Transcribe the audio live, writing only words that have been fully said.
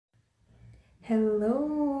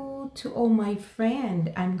Hello to all my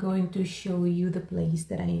friend. I'm going to show you the place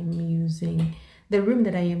that I am using, the room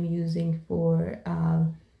that I am using for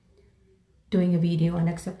doing a video and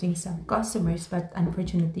accepting some customers, but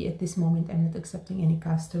unfortunately at this moment I'm not accepting any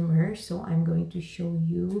customers. So I'm going to show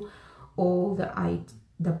you all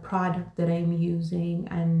the product that I'm using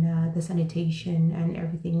and the sanitation and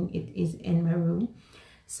everything it is in my room.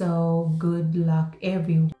 So good luck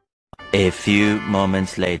everyone. A few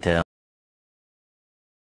moments later.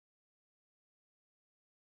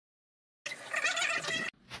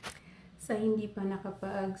 Sa hindi pa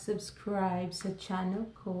nakapag-subscribe sa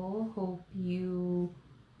channel ko, hope you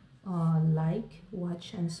like,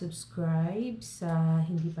 watch, and subscribe. Sa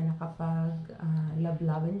hindi pa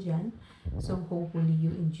nakapag-lablaban dyan, so hopefully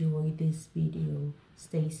you enjoy this video.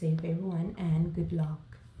 Stay safe everyone and good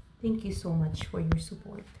luck. Thank you so much for your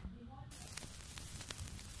support.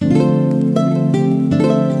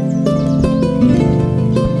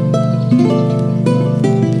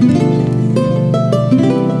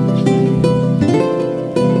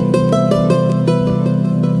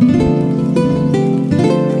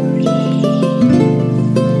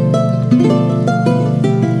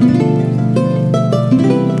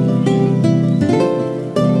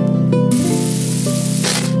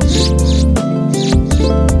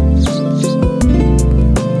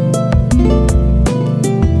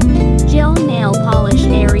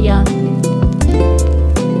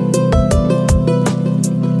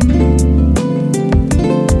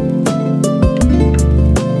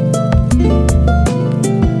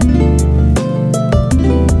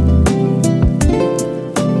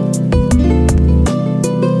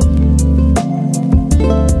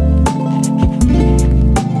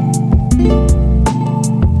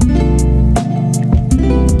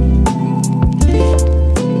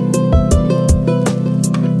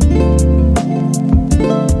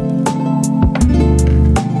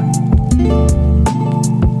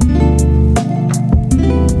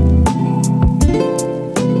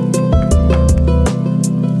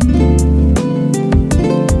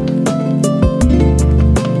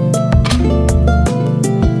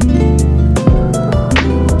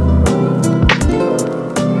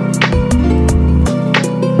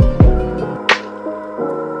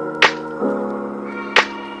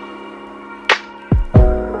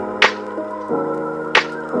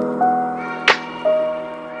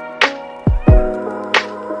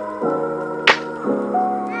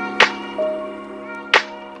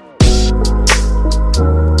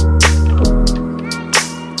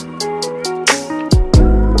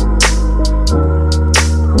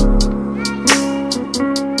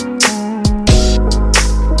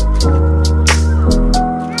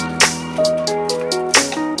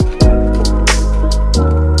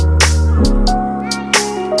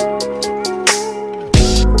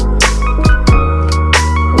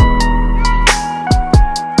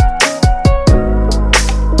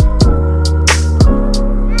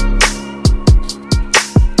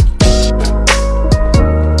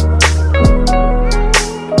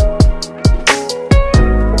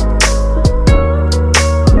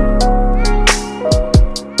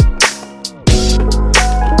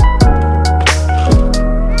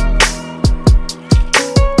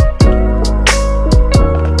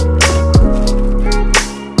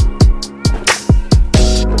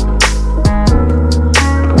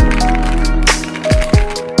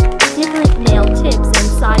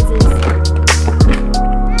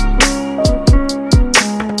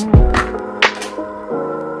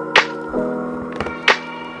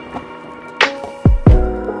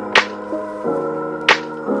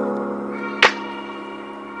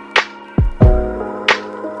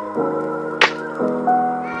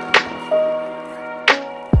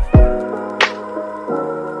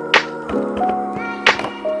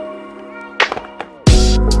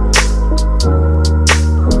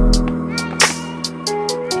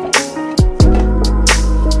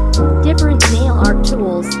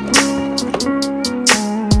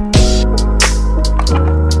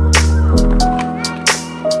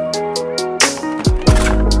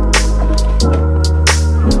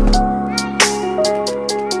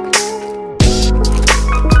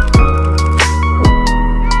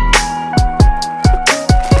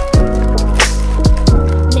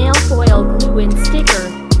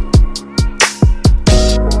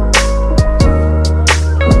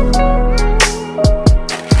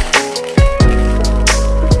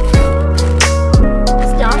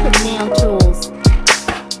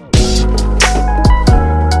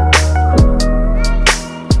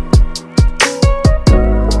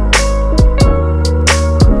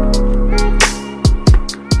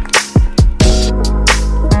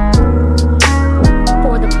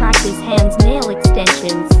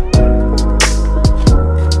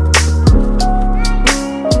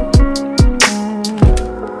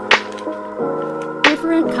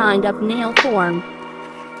 kind of nail form.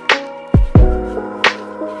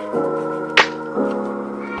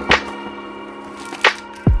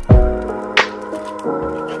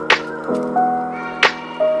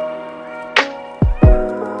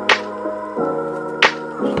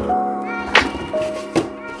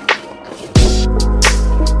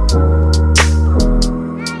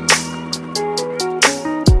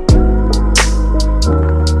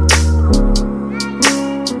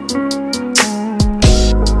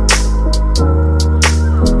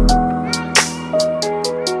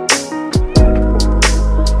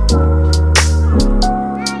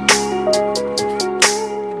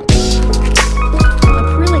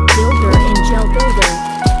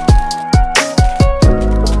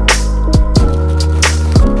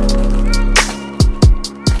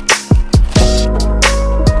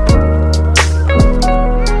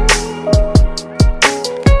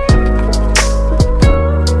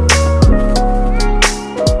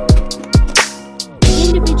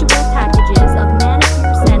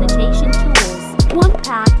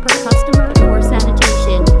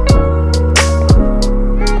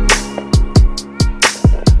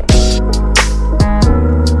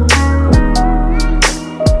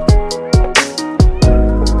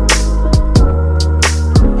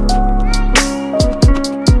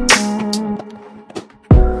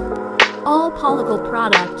 All polygal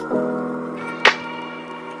product.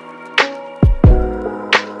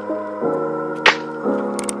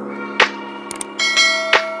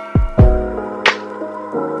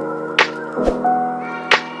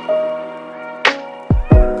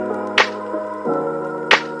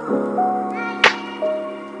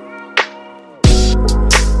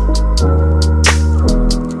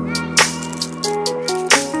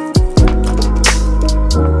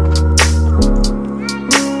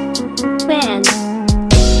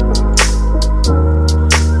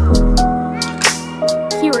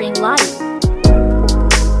 Curing light.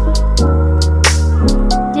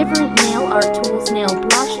 Different nail art tools, nail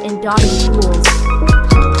brush and dotting tool.